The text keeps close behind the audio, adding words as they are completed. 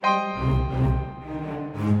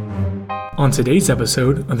On today's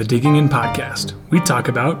episode of the Digging In podcast, we talk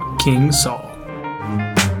about King Saul.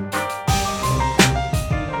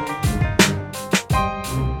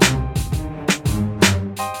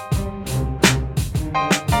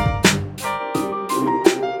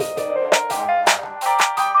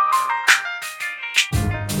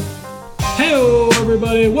 Hello,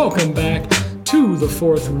 everybody. Welcome back to the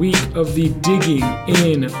fourth week of the Digging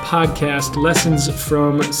In podcast lessons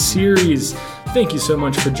from series. Thank you so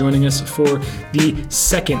much for joining us for the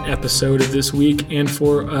second episode of this week and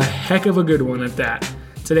for a heck of a good one at that.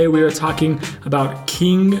 Today we are talking about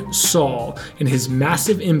King Saul and his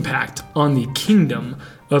massive impact on the kingdom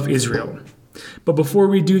of Israel. But before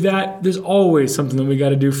we do that, there's always something that we got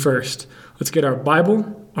to do first. Let's get our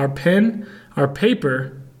Bible, our pen, our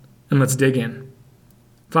paper, and let's dig in.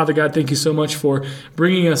 Father God, thank you so much for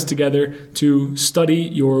bringing us together to study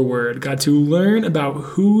your word. God, to learn about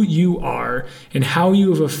who you are and how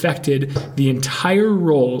you have affected the entire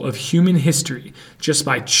role of human history just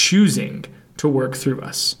by choosing to work through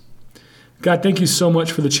us. God, thank you so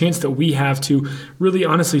much for the chance that we have to really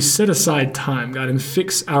honestly set aside time, God, and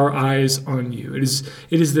fix our eyes on you. It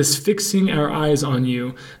is this fixing our eyes on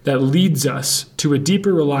you that leads us to a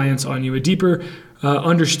deeper reliance on you, a deeper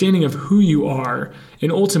understanding of who you are,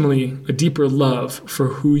 and ultimately a deeper love for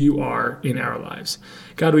who you are in our lives.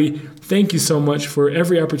 God, we thank you so much for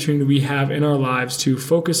every opportunity we have in our lives to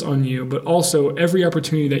focus on you, but also every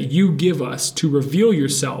opportunity that you give us to reveal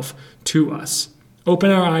yourself to us.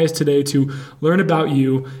 Open our eyes today to learn about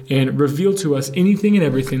you and reveal to us anything and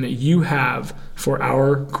everything that you have for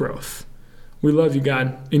our growth. We love you,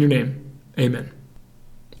 God. In your name, amen.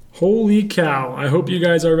 Holy cow. I hope you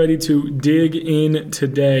guys are ready to dig in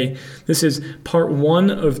today. This is part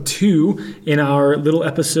 1 of 2 in our little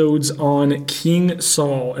episodes on King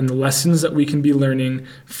Saul and the lessons that we can be learning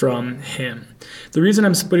from him. The reason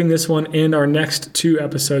I'm splitting this one and our next 2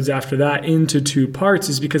 episodes after that into 2 parts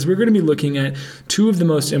is because we're going to be looking at 2 of the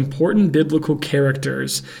most important biblical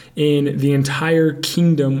characters in the entire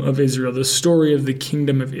kingdom of Israel, the story of the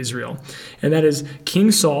kingdom of Israel. And that is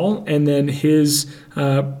King Saul and then his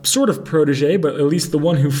sort of protege, but at least the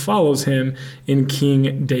one who follows him in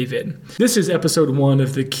King David. This is episode 1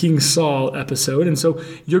 of the King Saul episode, and so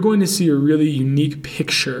you're going to see a really unique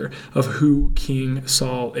picture of who King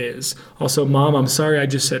Saul is. Also, Mom, I'm sorry I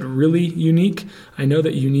just said really unique. I know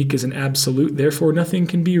that unique is an absolute, therefore nothing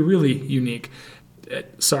can be really unique.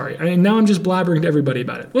 Sorry, now I'm just blabbering to everybody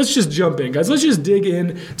about it. Let's just jump in, guys. Let's just dig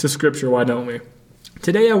in to Scripture, why don't we?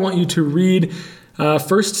 Today I want you to read 1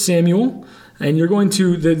 Samuel. And you're going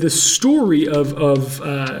to, the story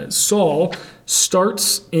of Saul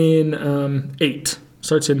starts in 8.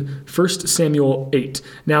 Starts in 1 Samuel 8.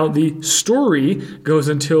 Now, the story goes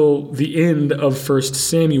until the end of 1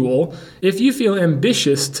 Samuel. If you feel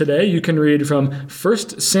ambitious today, you can read from 1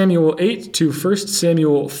 Samuel 8 to 1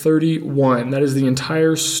 Samuel 31. That is the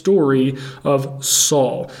entire story of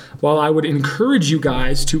Saul. While I would encourage you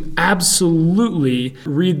guys to absolutely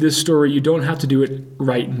read this story, you don't have to do it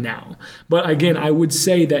right now. But again, I would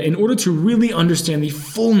say that in order to really understand the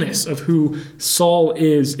fullness of who Saul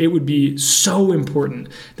is, it would be so important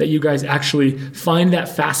that you guys actually find that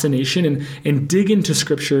fascination and dig into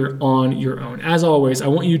Scripture on your own. As always, I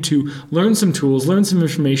want you to learn some tools, learn some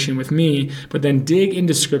information with me, but then dig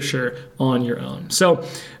into Scripture on your own. So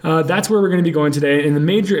that's where we're going to be going today. And the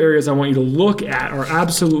major areas I want you to look at are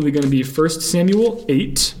absolutely going to be 1 Samuel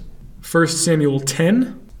 8, 1 Samuel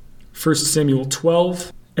 10, 1 Samuel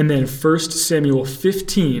 12, and then 1 Samuel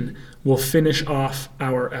 15 will finish off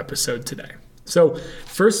our episode today. So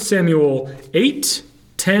 1 Samuel 8,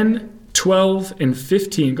 10, 12, and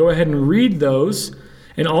 15. Go ahead and read those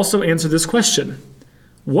and also answer this question.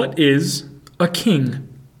 What is a king?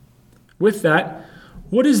 With that,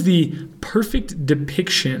 what is the perfect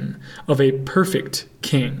depiction of a perfect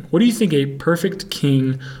king? What do you think a perfect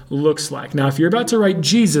king looks like? Now, if you're about to write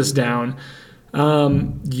Jesus down,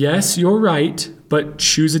 yes, you're right, but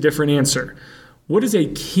choose a different answer. What does a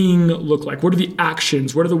king look like? What are the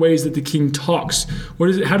actions? What are the ways that the king talks?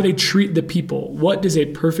 How do they treat the people? What does a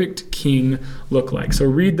perfect king look like? So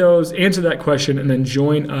read those, answer that question, and then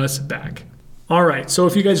join us back. All right, so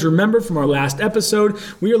if you guys remember from our last episode,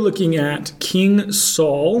 we are looking at King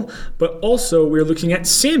Saul, but also we're looking at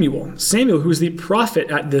Samuel. Samuel, who is the prophet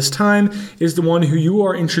at this time, is the one who you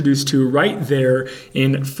are introduced to right there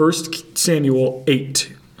in 1 Samuel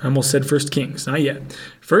 8. I almost said 1 Kings, not yet.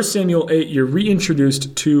 1 Samuel 8, you're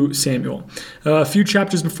reintroduced to Samuel. A few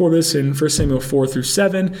chapters before this, in 1 Samuel 4 through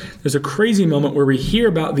 7, there's a crazy moment where we hear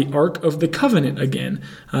about the Ark of the Covenant again.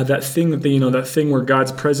 That thing that thing where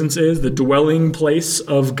God's presence is, the dwelling place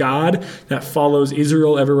of God that follows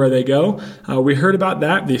Israel everywhere they go. We heard about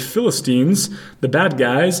that. The Philistines, the bad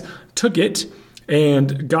guys, took it,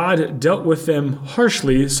 and God dealt with them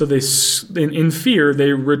harshly, so in fear,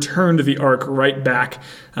 they returned the ark right back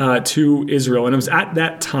to Israel. And it was at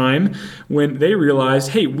that time when they realized,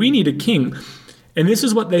 hey, we need a king. And this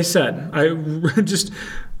is what they said. Just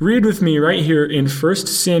read with me right here in 1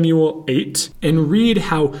 Samuel 8 and read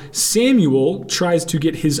how Samuel tries to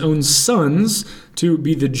get his own sons to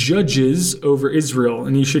be the judges over Israel.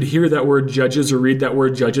 And you should hear that word judges or read that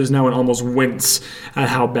word judges now and almost wince at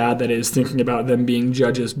how bad that is, thinking about them being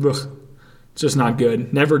judges. Ugh. It's just not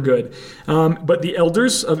good. Never good. But the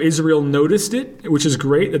elders of Israel noticed it, which is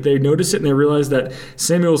great that they noticed it, and they realized that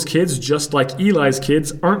Samuel's kids, just like Eli's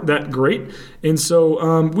kids, aren't that great. And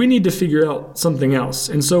so we need to figure out something else.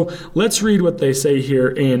 And so let's read what they say here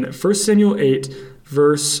in 1 Samuel 8,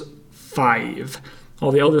 verse 5.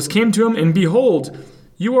 All the elders came to him, and behold,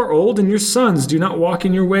 you are old, and your sons do not walk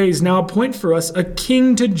in your ways. Now appoint for us a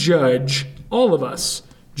king to judge all of us,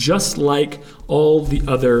 just like all the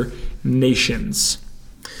other nations.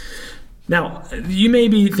 Now, you may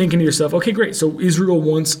be thinking to yourself, okay, great. So Israel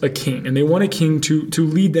wants a king, and they want a king to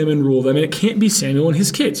lead them and rule them, and it can't be Samuel and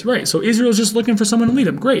his kids, right? So Israel's just looking for someone to lead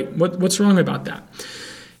them. Great. What's wrong about that?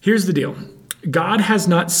 Here's the deal. God has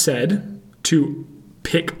not said to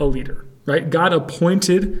pick a leader, right? God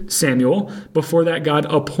appointed Samuel. Before that, God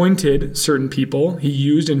appointed certain people. He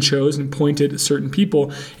used and chose and appointed certain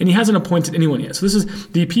people, and he hasn't appointed anyone yet. So this is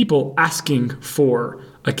the people asking for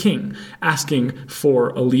a king, asking for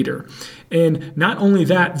a leader. And not only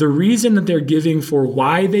that, the reason that they're giving for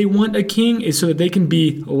why they want a king is so that they can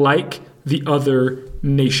be like the other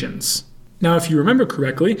nations. Now, if you remember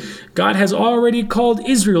correctly, God has already called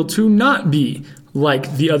Israel to not be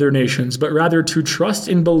like the other nations, but rather to trust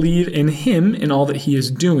and believe in him in all that he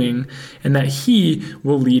is doing, and that he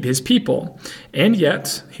will lead his people. And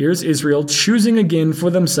yet, here's Israel choosing again for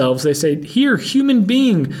themselves. They say, here, human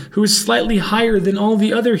being who is slightly higher than all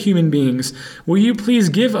the other human beings, will you please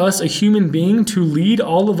give us a human being to lead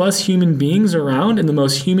all of us human beings around in the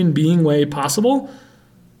most human being way possible?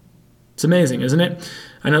 It's amazing, isn't it?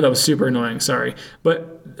 I know that was super annoying, sorry.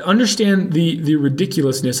 But understand the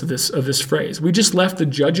ridiculousness of this phrase. We just left the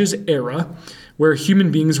Judges era where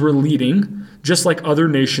human beings were leading, just like other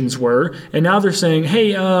nations were. And now they're saying,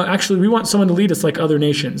 hey, actually, we want someone to lead us like other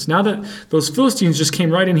nations. Now that those Philistines just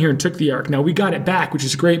came right in here and took the ark. Now, we got it back, which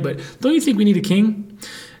is great, but don't you think we need a king?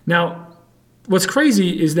 Now, what's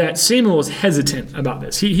crazy is that Samuel is hesitant about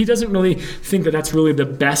this. He doesn't really think that that's really the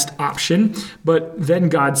best option. But then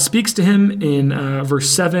God speaks to him in verse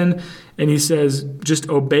 7, and he says, just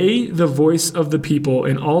obey the voice of the people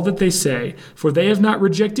in all that they say, for they have not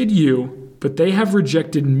rejected you, but they have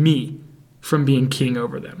rejected me from being king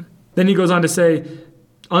over them. Then he goes on to say,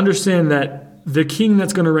 understand that the king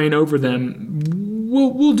that's going to reign over them,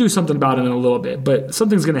 we'll do something about it in a little bit, but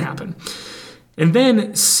something's going to happen. And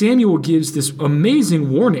then Samuel gives this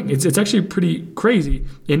amazing warning. It's actually pretty crazy.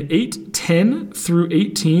 In 8:10 through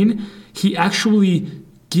 18, he actually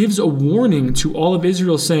gives a warning to all of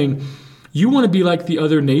Israel saying, you want to be like the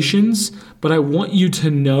other nations, but I want you to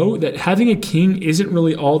know that having a king isn't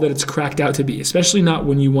really all that it's cracked out to be, especially not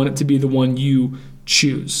when you want it to be the one you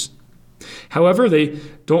choose. However, they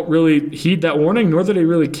don't really heed that warning, nor do they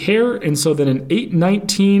really care. And so then in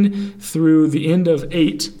 8:19 through the end of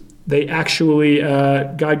 8, they actually,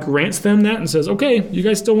 God grants them that and says, okay, you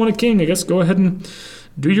guys still want a king. I guess go ahead and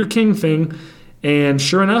do your king thing. And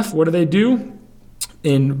sure enough, what do?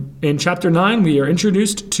 In chapter 9, we are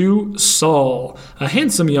introduced to Saul, a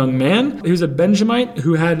handsome young man. He was a Benjamite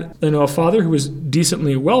who had a father who was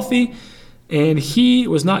decently wealthy. And there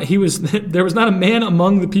was not a man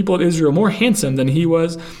among the people of Israel more handsome than he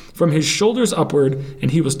was from his shoulders upward,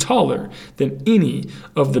 and he was taller than any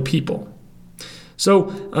of the people.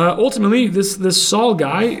 So ultimately, this Saul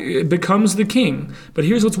guy becomes the king. But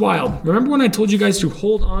here's what's wild. Remember when I told you guys to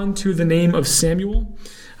hold on to the name of Samuel?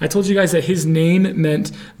 I told you guys that his name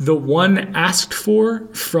meant the one asked for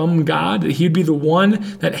from God, that he'd be the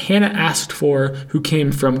one that Hannah asked for who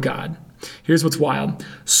came from God. Here's what's wild.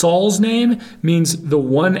 Saul's name means the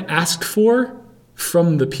one asked for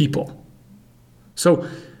from the people. So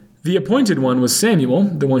the appointed one was Samuel,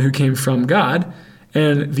 the one who came from God.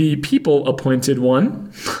 And the people appointed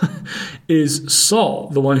one is Saul,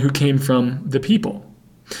 the one who came from the people.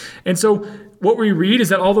 And so what we read is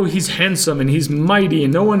that although he's handsome and he's mighty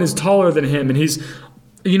and no one is taller than him and he's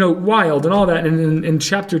wild and all that. And in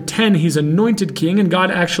chapter 10, he's anointed king, and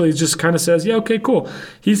God actually just kind of says, yeah, okay, cool.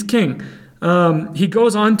 He's king. He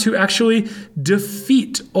goes on to actually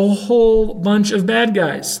defeat a whole bunch of bad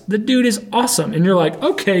guys. The dude is awesome. And you're like,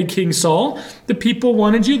 okay, King Saul, the people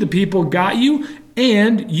wanted you, the people got you,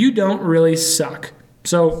 and you don't really suck.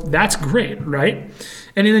 So that's great, right?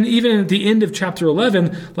 And then even at the end of chapter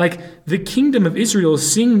 11, like the kingdom of Israel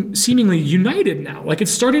is seemingly united now. Like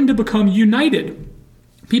it's starting to become united.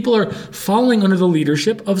 People are falling under the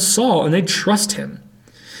leadership of Saul, and they trust him.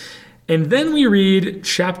 And then we read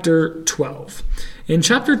chapter 12. And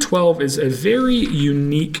chapter 12 is a very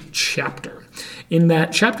unique chapter, in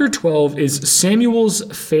that chapter 12 is Samuel's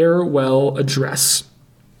farewell address.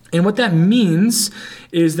 And what that means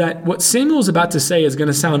is that what Samuel's about to say is going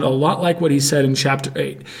to sound a lot like what he said in chapter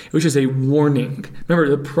 8, which is a warning. Remember,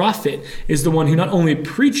 the prophet is the one who not only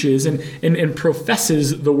preaches and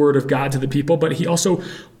professes the word of God to the people, but he also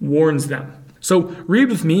warns them. So read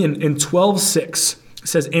with me in 12:6. It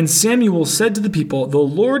says, "And Samuel said to the people, 'The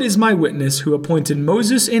Lord is my witness, who appointed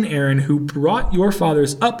Moses and Aaron, who brought your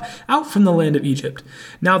fathers up out from the land of Egypt.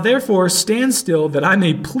 Now therefore stand still, that I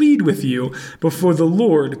may plead with you before the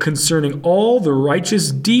Lord concerning all the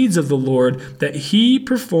righteous deeds of the Lord that he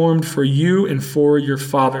performed for you and for your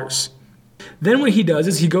fathers.'" Then what he does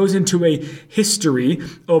is he goes into a history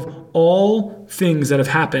of all things that have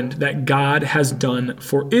happened that God has done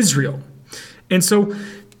for Israel. And so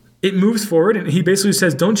it moves forward, and he basically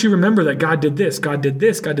says, don't you remember that God did this, God did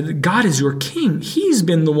this, God did this. God is your king. He's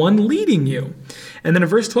been the one leading you. And then in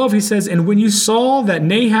verse 12, he says, "And when you saw that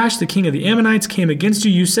Nahash, the king of the Ammonites, came against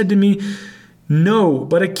you, you said to me, 'No,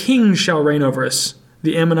 but a king shall reign over us.'"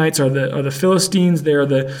 The Ammonites are the Philistines. They are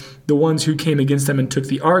the ones who came against them and took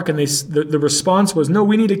the ark. And the response was, "No,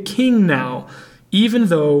 we need a king now, even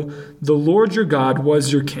though the Lord your God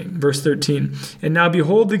was your king." Verse 13, "And now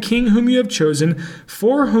behold, the king whom you have chosen,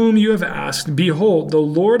 for whom you have asked, behold, the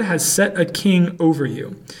Lord has set a king over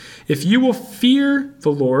you. If you will fear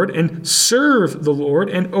the Lord and serve the Lord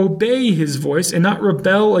and obey his voice and not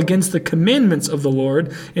rebel against the commandments of the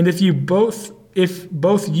Lord, and if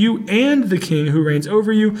both you and the king who reigns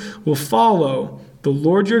over you will follow the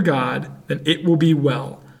Lord your God, then it will be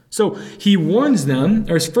well." So he warns them,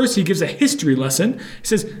 or first he gives a history lesson. He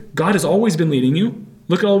says, God has always been leading you.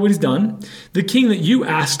 Look at all what he's done. The king that you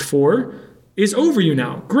asked for is over you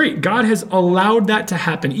now. Great. God has allowed that to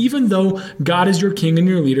happen. Even though God is your king and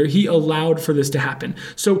your leader, he allowed for this to happen.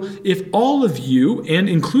 So if all of you, and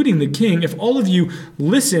including the king, if all of you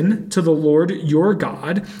listen to the Lord your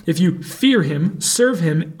God, if you fear him, serve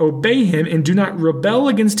him, obey him, and do not rebel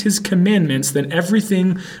against his commandments, then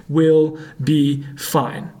everything will be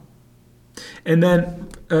fine. And then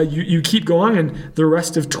you keep going, and the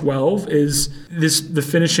rest of 12 is the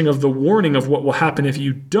finishing of the warning of what will happen if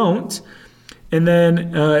you don't. And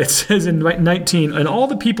then it says in 19, "And all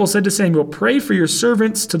the people said to Samuel, 'Pray for your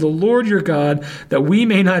servants to the Lord your God, that we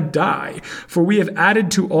may not die. For we have added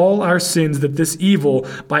to all our sins this evil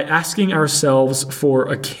by asking ourselves for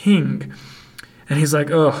a king.'" And he's like,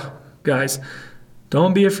 oh, guys,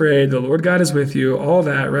 don't be afraid. The Lord God is with you. All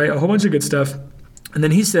that, right? A whole bunch of good stuff. And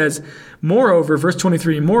then he says, "Moreover," verse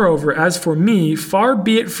 23, "Moreover, as for me, far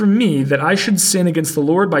be it from me that I should sin against the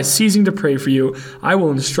Lord by ceasing to pray for you. I will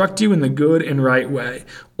instruct you in the good and right way.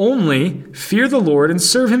 Only fear the Lord and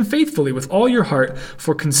serve him faithfully with all your heart,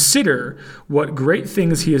 for consider what great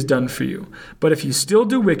things he has done for you. But if you still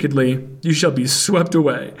do wickedly, you shall be swept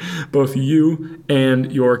away, both you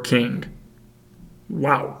and your king."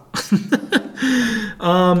 Wow.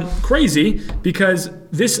 Crazy, because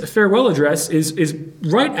this farewell address is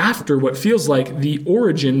right after what feels like the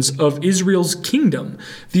origins of Israel's kingdom.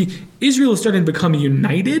 Israel is starting to become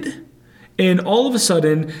united, and all of a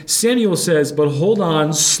sudden Samuel says, but hold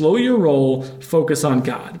on, slow your roll, focus on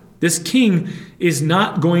God. This king is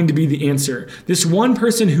not going to be the answer. This one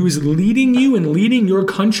person who is leading you and leading your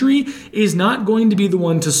country is not going to be the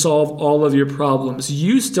one to solve all of your problems.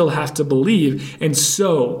 You still have to believe, and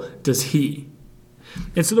so does he.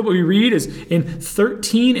 And so that what we read is in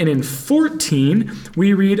 13 and in 14,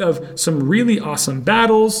 we read of some really awesome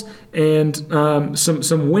battles and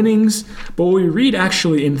some winnings. But what we read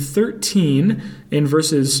actually in 13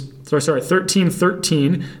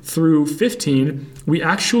 through 15, we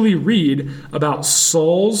actually read about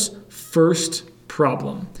Saul's first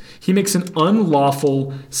problem. He makes an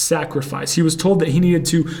unlawful sacrifice. He was told that he needed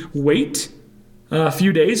to wait a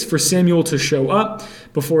few days for Samuel to show up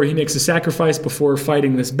before he makes a sacrifice, before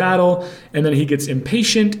fighting this battle. And then he gets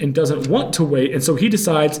impatient and doesn't want to wait. And so he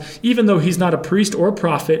decides, even though he's not a priest or a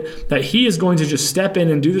prophet, that he is going to just step in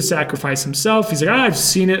and do the sacrifice himself. He's like, I've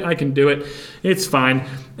seen it. I can do it. It's fine.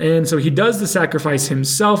 And so he does the sacrifice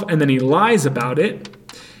himself, and then he lies about it.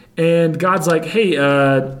 And God's like, hey,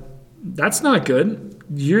 that's not good.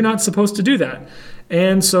 You're not supposed to do that.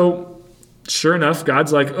 And so sure enough,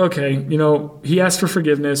 God's like, okay, he asked for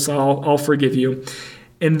forgiveness. I'll forgive you.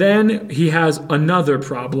 And then he has another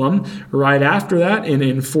problem right after that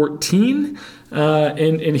in 14.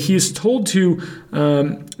 And he's told to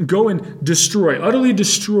go and utterly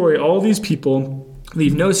destroy all these people,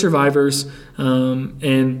 leave no survivors,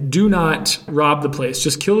 and do not rob the place.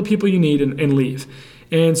 Just kill the people you need and leave.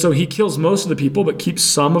 And so he kills most of the people, but keeps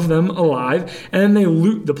some of them alive. And then they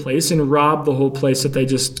loot the place and rob the whole place that they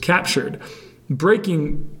just captured,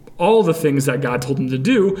 breaking all the things that God told him to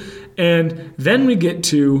do. And then we get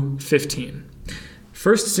to 15.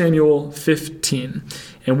 1 Samuel 15.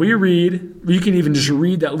 And you can even just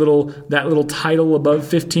read that little title above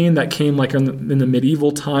 15 that came like in the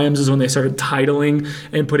medieval times, is when they started titling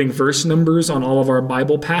and putting verse numbers on all of our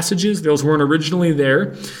Bible passages. Those weren't originally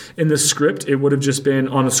there in the script. It would have just been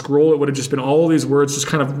on a scroll. It would have just been all these words, just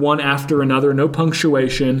kind of one after another, no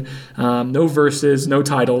punctuation, no verses, no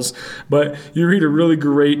titles. But you read a really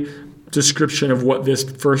great description of what this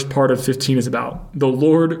first part of 15 is about. The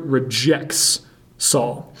Lord rejects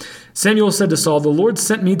Saul. Samuel said to Saul, the Lord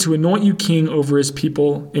sent me to anoint you king over his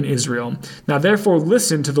people in Israel. Now therefore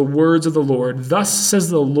listen to the words of the Lord. Thus says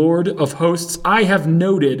the Lord of hosts, I have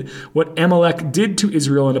noted what Amalek did to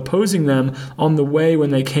Israel in opposing them on the way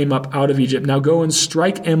when they came up out of Egypt. Now go and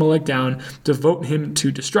strike Amalek down, devote him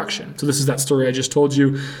to destruction. So this is that story I just told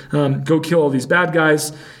you. Go kill all these bad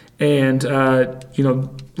guys and,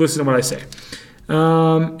 listen to what I say.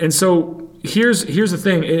 And so Here's the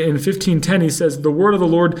thing. In 15:10, he says, the word of the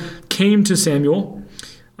Lord came to Samuel.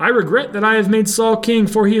 I regret that I have made Saul king,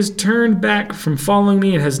 for he has turned back from following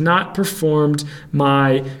me and has not performed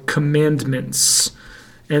my commandments.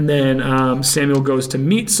 And then Samuel goes to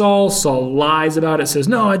meet Saul. Saul lies about it, says,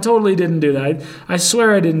 no, I totally didn't do that. I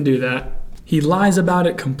swear I didn't do that. He lies about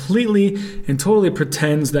it completely and totally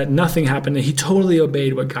pretends that nothing happened, and he totally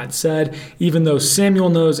obeyed what God said, even though Samuel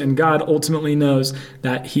knows and God ultimately knows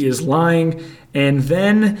that he is lying. And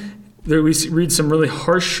then we read some really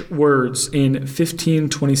harsh words in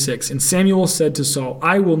 15:26. And Samuel said to Saul,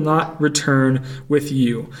 I will not return with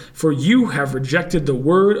you, for you have rejected the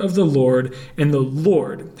word of the Lord, and the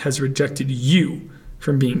Lord has rejected you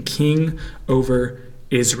from being king over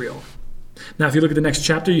Israel. Now, if you look at the next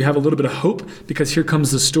chapter, you have a little bit of hope, because here comes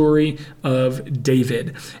the story of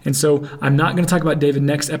David. And so I'm not going to talk about David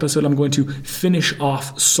next episode. I'm going to finish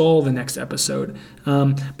off Saul the next episode.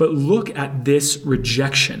 But look at this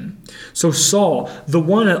rejection. So Saul, the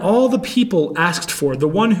one that all the people asked for, the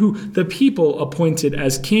one who the people appointed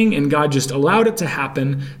as king, and God just allowed it to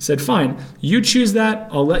happen, said, fine, you choose that.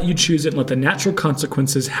 I'll let you choose it and let the natural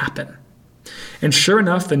consequences happen. And sure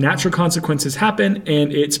enough, the natural consequences happen,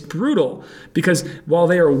 and it's brutal, because while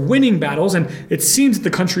they are winning battles, and it seems that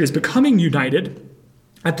the country is becoming united,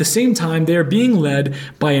 at the same time, they are being led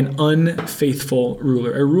by an unfaithful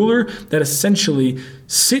ruler, a ruler that essentially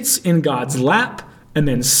sits in God's lap and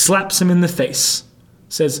then slaps him in the face,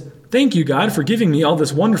 says, thank you, God, for giving me all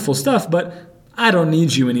this wonderful stuff, but I don't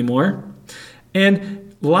need you anymore,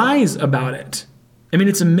 and lies about it. I mean,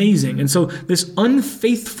 it's amazing. And so this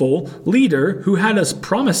unfaithful leader who had a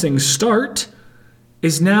promising start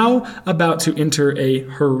is now about to enter a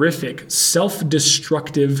horrific,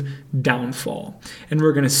 self-destructive downfall. And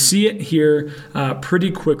we're going to see it here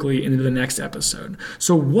pretty quickly into the next episode.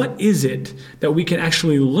 So what is it that we can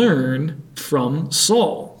actually learn from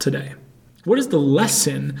Saul today? What is the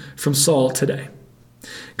lesson from Saul today?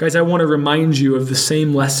 Guys, I want to remind you of the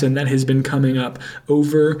same lesson that has been coming up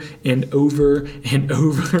over and over and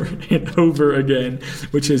over and over again,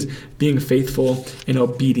 which is being faithful and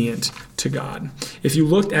obedient to God. If you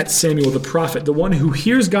looked at Samuel the prophet, the one who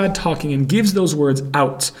hears God talking and gives those words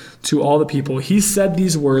out to all the people, he said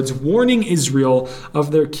these words, warning Israel of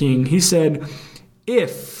their king. He said,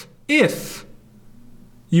 if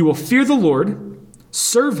you will fear the Lord,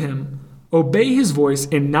 serve him, obey his voice,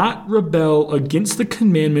 and not rebel against the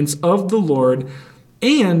commandments of the Lord,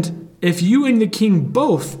 and if you and the king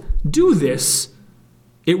both do this,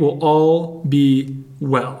 it will all be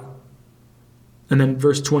well. And then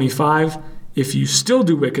verse 25, if you still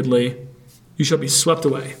do wickedly, you shall be swept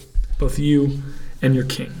away, both you and your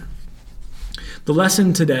king. The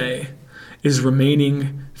lesson today is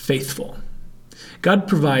remaining faithful. God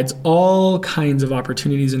provides all kinds of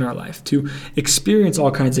opportunities in our life to experience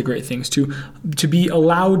all kinds of great things, to be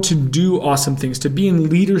allowed to do awesome things, to be in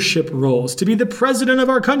leadership roles, to be the president of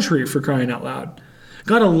our country, for crying out loud.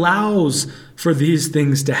 God allows for these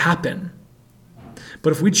things to happen.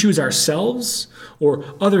 But if we choose ourselves or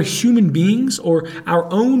other human beings or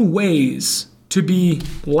our own ways to be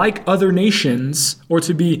like other nations or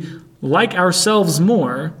to be like ourselves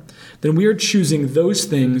more, then we are choosing those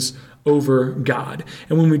things over God.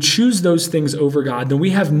 And when we choose those things over God, then we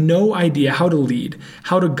have no idea how to lead,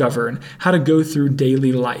 how to govern, how to go through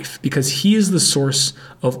daily life, because He is the source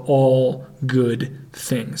of all good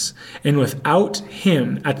things. And without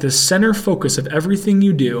Him at the center focus of everything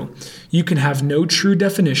you do, you can have no true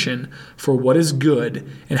definition for what is good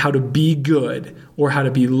and how to be good or how to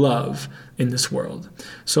be love in this world.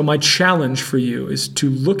 So my challenge for you is to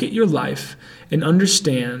look at your life and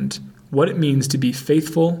understand what it means to be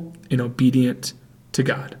faithful and obedient to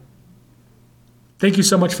God. Thank you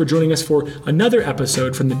so much for joining us for another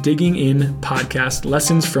episode from the Digging In podcast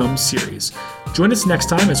Lessons From series. Join us next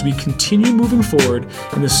time as we continue moving forward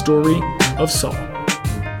in the story of Saul.